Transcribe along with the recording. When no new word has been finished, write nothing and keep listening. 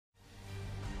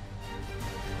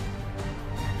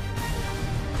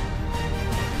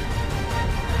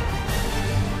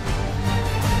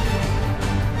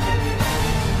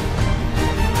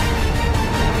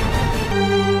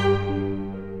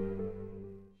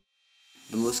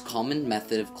most common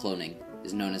method of cloning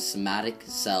is known as somatic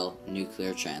cell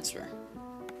nuclear transfer.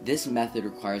 This method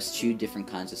requires two different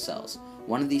kinds of cells,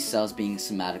 one of these cells being a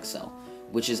somatic cell,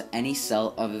 which is any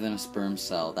cell other than a sperm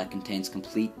cell that contains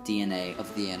complete DNA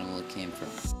of the animal it came from.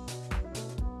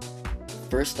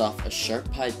 First off, a sharp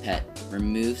pipette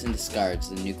removes and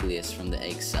discards the nucleus from the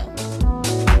egg cell.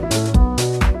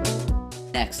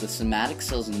 Next, the somatic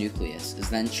cell's nucleus is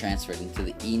then transferred into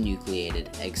the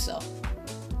enucleated egg cell.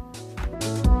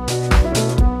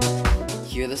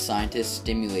 Here the scientist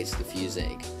stimulates the fused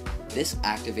egg. This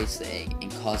activates the egg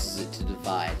and causes it to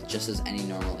divide just as any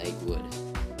normal egg would.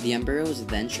 The embryo is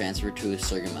then transferred to a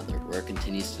surrogate mother where it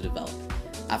continues to develop.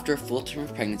 After a full term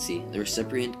of pregnancy, the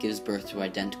recipient gives birth to an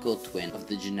identical twin of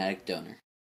the genetic donor.